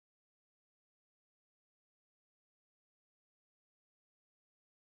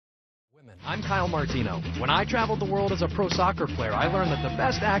I'm Kyle Martino. When I traveled the world as a pro soccer player, I learned that the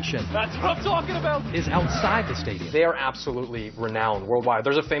best action, that's what I'm talking about, is outside the stadium. They are absolutely renowned worldwide.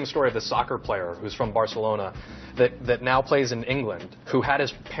 There's a famous story of this soccer player who's from Barcelona that now plays in England, who had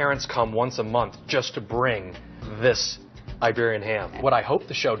his parents come once a month just to bring this Iberian ham. What I hope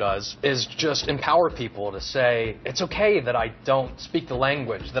the show does is just empower people to say, it's okay that I don't speak the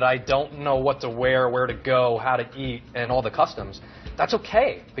language, that I don't know what to wear, where to go, how to eat, and all the customs. That's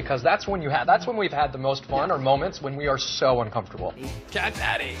okay, because that's when we've had the most fun, or moments when we are so uncomfortable. Cat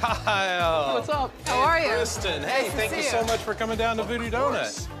Daddy. Kyle. What's up? How are you? Kristen. Hey, thank you so much for coming down to Voodoo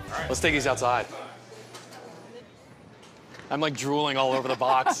Donut. Right. Let's take these outside. I'm like drooling all over the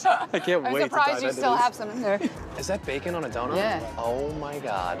box. I can't wait to dive into this. I'm surprised you still have some in there. Is that bacon on a donut? Yeah. Oh my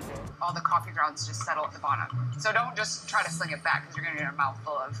God. All the coffee grounds just settle at the bottom. So don't just try to sling it back because you're going to get a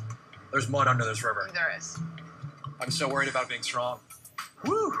mouthful of... There's mud under this river. There is. I'm so worried about being strong.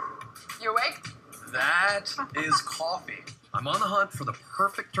 Woo! You awake? That is coffee. I'm on the hunt for the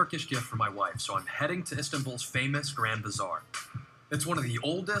perfect Turkish gift for my wife, so I'm heading to Istanbul's famous Grand Bazaar. It's one of the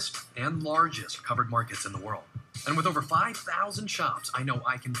oldest and largest covered markets in the world. And with over 5,000 shops, I know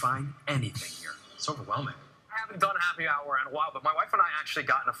I can find anything here. It's overwhelming. I haven't done happy hour in a while, but my wife and I actually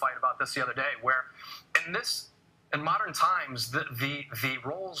got in a fight about this the other day, where in modern times, the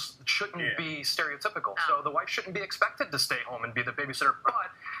roles shouldn't be stereotypical. So the wife shouldn't be expected to stay home and be the babysitter.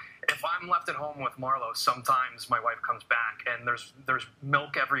 But if I'm left at home with Marlo, sometimes my wife comes back and there's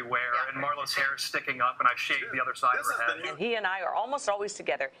milk everywhere and Marlo's hair is sticking up and I've shaved the other side of her head. And he and I are almost always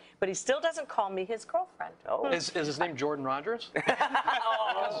together, but he still doesn't call me his girlfriend. Oh. Is his name Jordan Rogers?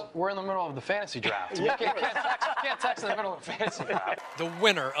 Oh. We're in the middle of the fantasy draft. You can't text in the middle of the fantasy draft. The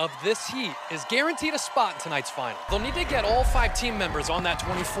winner of this heat is guaranteed a spot in tonight's final. They'll need to get all 5 team members on that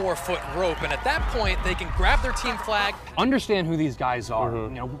 24-foot rope, and at that point, they can grab their team flag. Understand who these guys are. You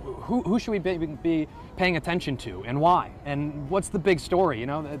know, who should we be paying attention to, and why? And what's the big story? You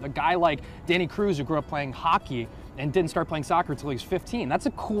know, a guy like Danny Cruz, who grew up playing hockey and didn't start playing soccer until he was 15. That's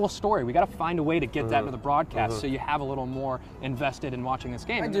a cool story. We got to find a way to get that into the broadcast so you have a little more invested in watching this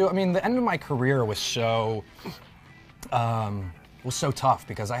game. I do. I mean, the end of my career was so tough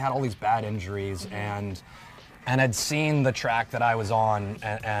because I had all these bad injuries and I'd seen the track that I was on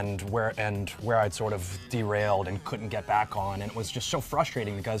and where I'd sort of derailed and couldn't get back on, and it was just so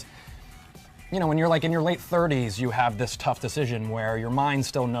frustrating because, you know, when you're like in your late 30s, you have this tough decision where your mind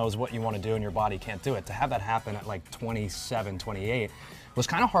still knows what you want to do and your body can't do it. To have that happen at like 27, 28 was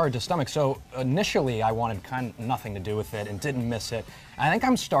kind of hard to stomach. So initially I wanted kind of nothing to do with it and didn't miss it. I think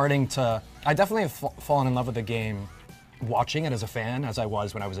I'm starting to, I definitely have fallen in love with the game watching it as a fan, as I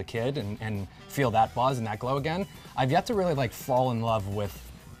was when I was a kid, and feel that buzz and that glow again. I've yet to really like fall in love with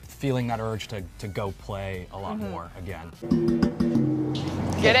feeling that urge to go play a lot more again.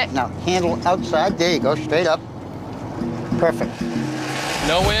 Get it? Now, handle outside. There you go, straight up. Perfect.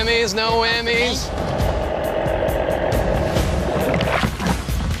 No whammies, no whammies.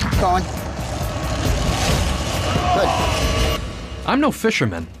 Going. Good. I'm no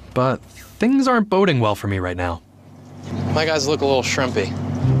fisherman, but things aren't boding well for me right now. My guys look a little shrimpy.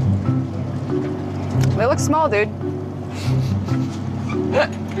 They look small, dude.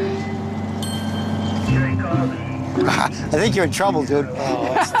 I think you're in trouble, dude.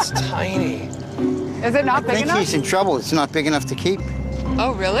 Oh, it's tiny. Is it not big enough? I think he's in trouble. It's not big enough to keep.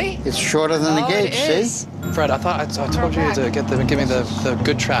 Oh, really? It's shorter than the gauge, see? Fred, I thought I told you to give me the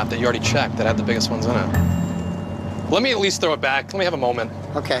good trap that you already checked that had the biggest ones in it. Let me at least throw it back. Let me have a moment.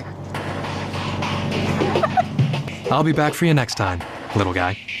 Okay. I'll be back for you next time, little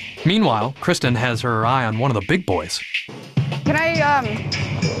guy. Meanwhile, Kristen has her eye on one of the big boys. Can I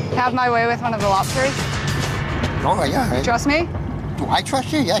have my way with one of the lobsters? Oh, yeah. Trust me? Do I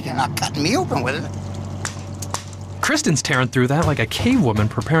trust you? Yeah, you're not cutting me open with it. Kristen's tearing through that like a cave woman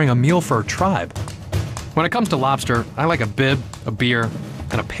preparing a meal for her tribe. When it comes to lobster, I like a bib, a beer,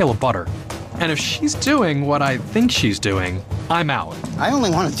 and a pail of butter. And if she's doing what I think she's doing, I'm out. I only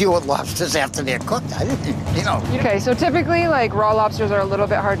want to deal with lobsters after they're cooked. I didn't, you know. Okay, so typically, like, raw lobsters are a little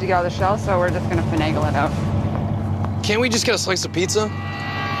bit hard to get out of the shell, so we're just gonna finagle it out. Can't we just get a slice of pizza?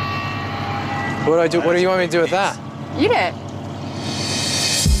 What do I do? What do you want me to do with that? Eat it.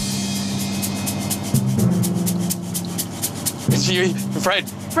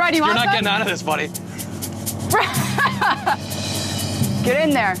 Fred, you want you're not some? getting out of this, buddy. Get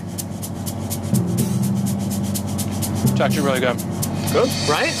in there. It's actually really good. Good,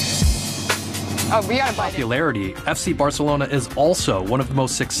 right? Oh, we gotta bite it. Popularity, FC Barcelona is also one of the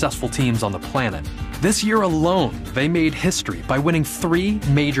most successful teams on the planet. This year alone, they made history by winning 3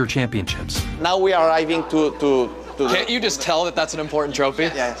 major championships. Now we are arriving to to do. Can't you just tell that that's an important trophy?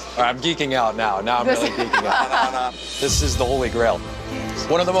 Yes. All right, I'm geeking out now. Now I'm really geeking out. No. This is the Holy Grail.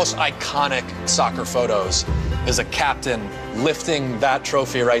 One of the most iconic soccer photos is a captain lifting that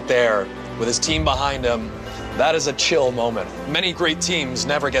trophy right there with his team behind him. That is a chill moment. Many great teams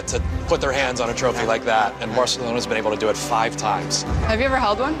never get to put their hands on a trophy like that, and Barcelona's been able to do it 5 times. Have you ever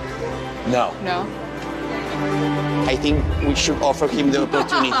held one? No. No. I think we should offer him the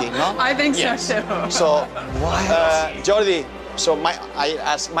opportunity, no? I think Yes. so too. So, Jordi, so I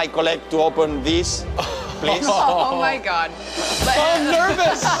ask my colleague to open this, please. Oh my God. I'm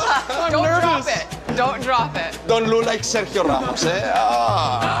nervous. Don't drop it. Don't drop it. Don't look like Sergio Ramos, eh?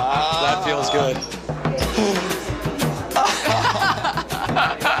 That feels good.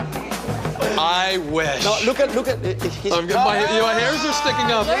 I wish. No, look at his. My hairs are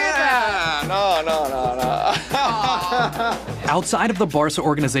sticking up. Yeah, no. Outside of the Barca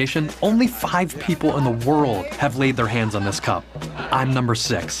organization, only 5 people in the world have laid their hands on this cup. I'm number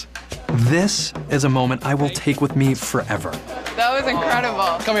 6. This is a moment I will take with me forever. That was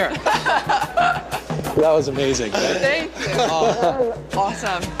incredible. Come here. That was amazing. Thank you.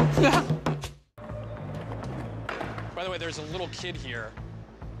 Awesome. By the way, there's a little kid here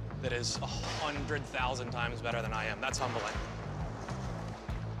that is 100,000 times better than I am. That's humbling.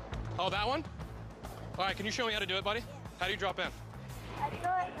 Oh, that one? All right, can you show me how to do it, buddy? How do you drop in? I do it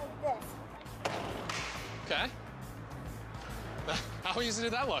like this. Okay. How easy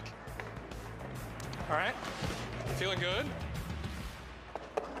did that look? All right. Feeling good?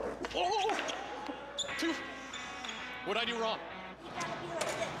 Oh! 2. What'd I do wrong? You gotta be like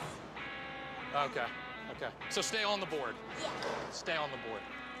this. Okay. So stay on the board. Yeah. Stay on the board.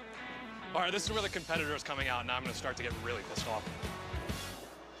 All right, this is where the competitor is coming out. Now I'm going to start to get really pissed off.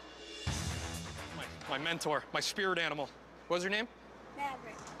 My mentor, my spirit animal. What was your name?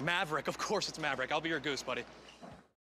 Maverick. Maverick. Of course it's Maverick. I'll be your goose, buddy.